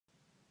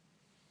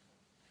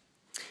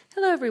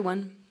Hello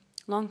everyone,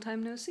 long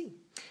time no see.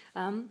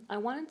 I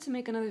wanted to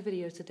make another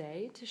video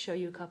today to show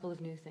you a couple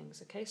of new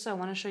things, okay? So I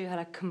want to show you how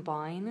to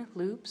combine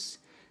loops,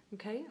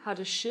 okay? How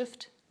to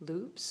shift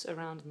loops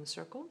around in the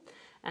circle,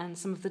 and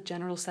some of the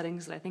general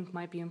settings that I think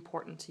might be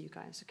important to you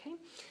guys, okay?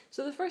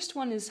 So the first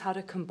one is how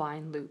to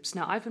combine loops.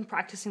 Now I've been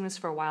practicing this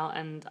for a while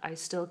and I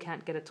still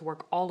can't get it to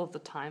work all of the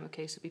time,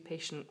 okay? So be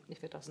patient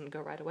if it doesn't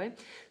go right away.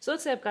 So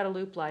let's say I've got a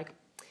loop like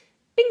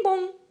bing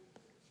bong,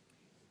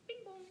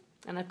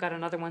 and I've got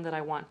another one that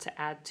I want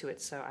to add to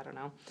it, so I don't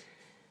know.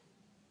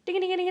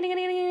 Ding ding ding ding ding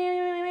ding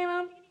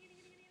ding.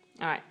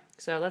 All right,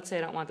 so let's say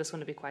I don't want this one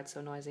to be quite so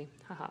noisy.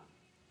 Haha.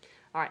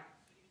 All right.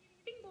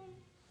 Bing bong.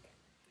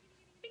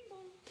 Bing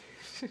bong.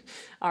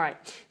 All right,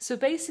 so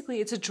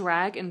basically it's a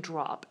drag and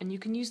drop, and you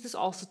can use this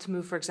also to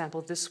move, for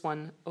example, this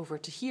one over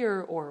to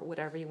here or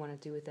whatever you want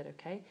to do with it,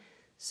 okay?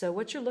 So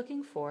what you're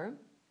looking for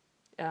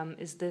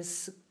is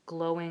this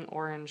glowing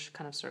orange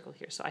kind of circle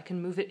here. So I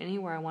can move it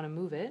anywhere I want to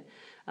move it,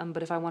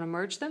 but if I want to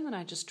merge them, then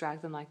I just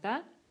drag them like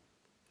that.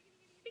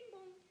 Bing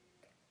bong.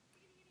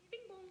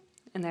 Bing bong.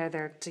 And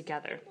they're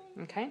together,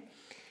 okay?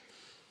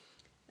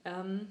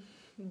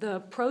 The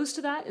pros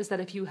to that is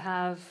that if you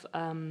have,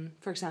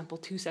 for example,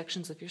 two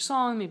sections of your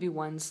song, maybe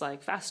one's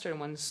like faster and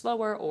one's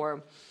slower,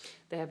 or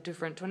they have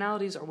different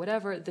tonalities or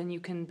whatever, then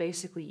you can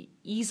basically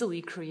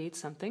easily create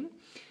something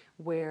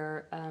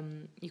where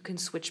you can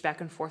switch back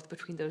and forth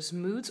between those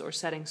moods or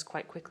settings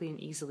quite quickly and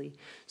easily.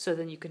 So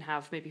then you can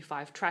have maybe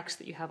 5 tracks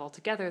that you have all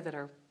together that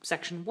are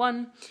section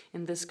 1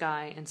 in this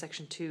guy and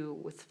section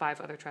 2 with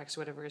 5 other tracks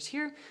or whatever is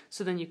here.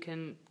 So then you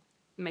can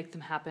make them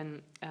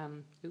happen,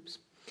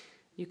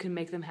 you can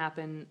make them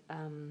happen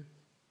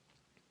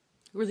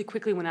really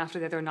quickly one after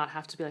the other, not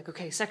have to be like,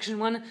 okay, section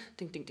 1,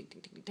 ding, ding, ding,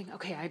 ding, ding, ding.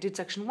 Okay, I did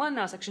section 1,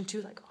 now section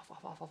 2, like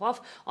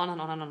off,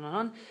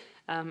 on.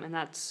 And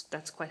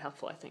that's quite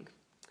helpful, I think.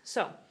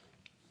 So,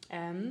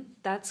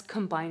 that's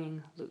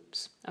combining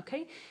loops,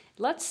 okay?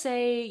 Let's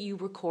say you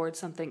record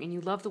something and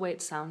you love the way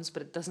it sounds,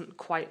 but it doesn't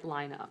quite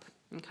line up,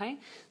 okay?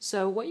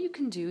 So what you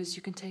can do is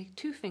you can take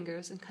 2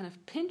 fingers and kind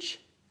of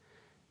pinch,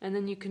 and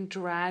then you can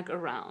drag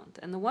around.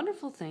 And the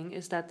wonderful thing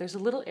is that there's a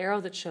little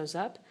arrow that shows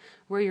up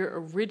where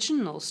your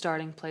original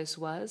starting place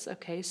was,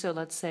 okay? So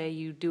let's say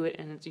you do it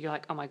and you're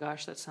like, oh my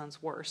gosh, that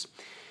sounds worse.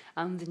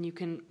 Then you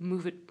can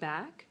move it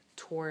back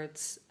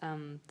towards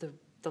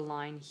the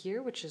line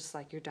here, which is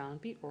like your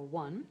downbeat or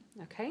 1,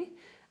 okay?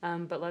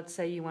 But let's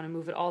say you want to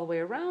move it all the way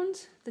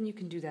around, then you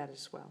can do that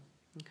as well,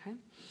 okay?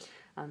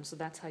 So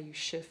that's how you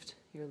shift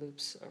your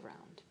loops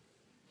around.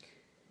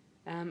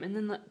 And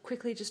then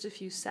quickly, just a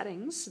few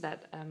settings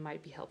that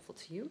might be helpful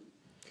to you.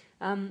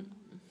 Down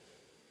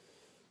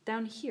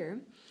here,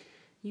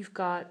 you've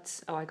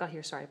got, I got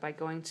here, sorry, by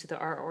going to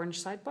our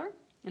orange sidebar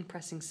and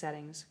pressing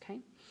settings, okay?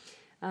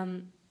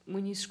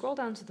 When you scroll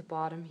down to the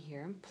bottom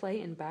here,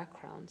 play in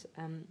background,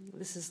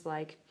 this is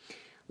like,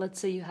 let's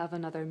say you have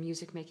another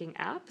music making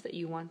app that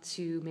you want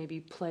to maybe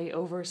play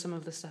over some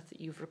of the stuff that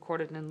you've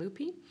recorded in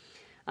Loopy,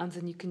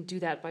 then you can do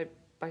that by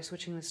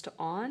switching this to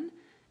on,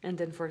 and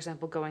then, for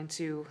example, going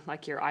to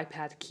like your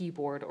iPad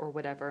keyboard or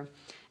whatever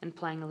and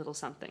playing a little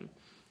something.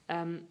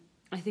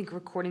 I think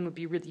recording would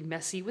be really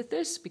messy with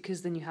this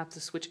because then you have to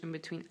switch in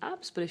between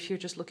apps, but if you're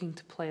just looking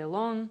to play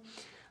along,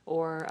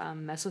 or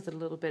mess with it a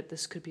little bit,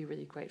 this could be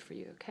really great for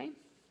you, okay?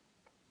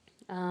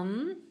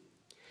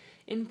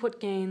 Input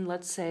gain,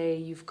 let's say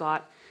you've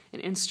got an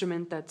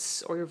instrument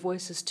or your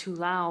voice is too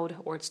loud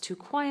or it's too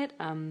quiet,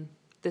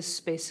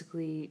 this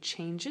basically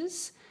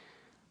changes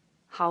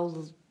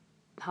how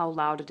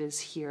loud it is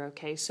here,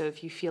 okay? So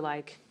if you feel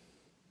like,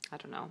 I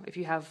don't know, if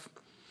you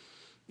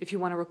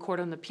want to record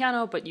on the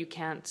piano but you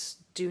can't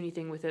do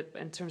anything with it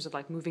in terms of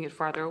like moving it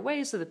farther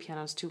away so the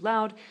piano's too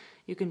loud,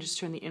 you can just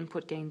turn the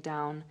input gain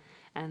down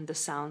and the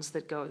sounds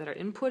that are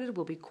inputted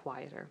will be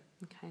quieter,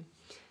 okay?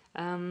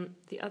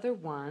 The other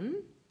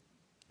one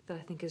that I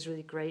think is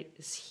really great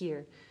is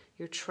here,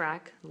 your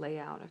track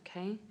layout,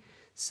 okay?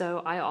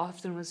 So I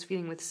often was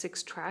feeling with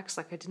 6 tracks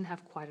like I didn't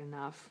have quite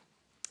enough.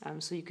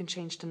 So you can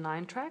change to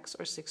 9 tracks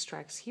or 6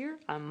 tracks here.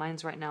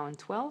 Mine's right now in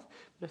 12,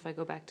 but if I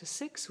go back to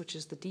 6, which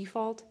is the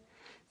default,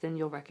 then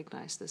you'll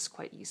recognize this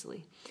quite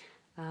easily.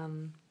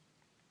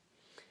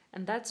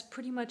 And that's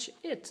pretty much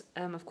it.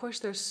 Of course,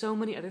 there's so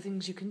many other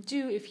things you can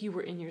do. If you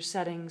were in your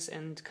settings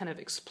and kind of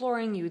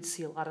exploring, you would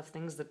see a lot of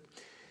things that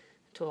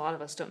to a lot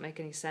of us don't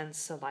make any sense.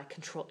 So like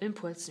control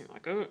inputs, and you're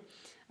like, oh.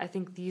 I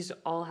think these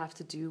all have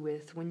to do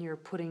with when you're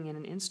putting in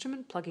an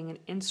instrument, plugging an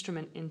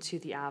instrument into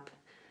the app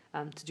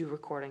to do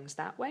recordings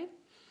that way,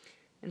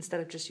 instead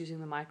of just using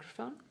the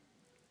microphone.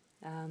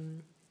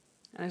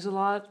 And there's a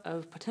lot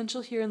of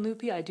potential here in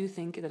Loopy. I do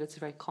think that it's a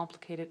very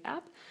complicated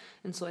app,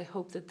 and so I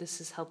hope that this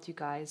has helped you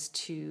guys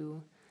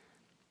to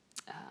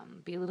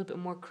be a little bit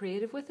more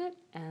creative with it,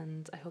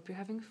 and I hope you're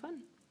having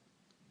fun.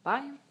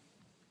 Bye!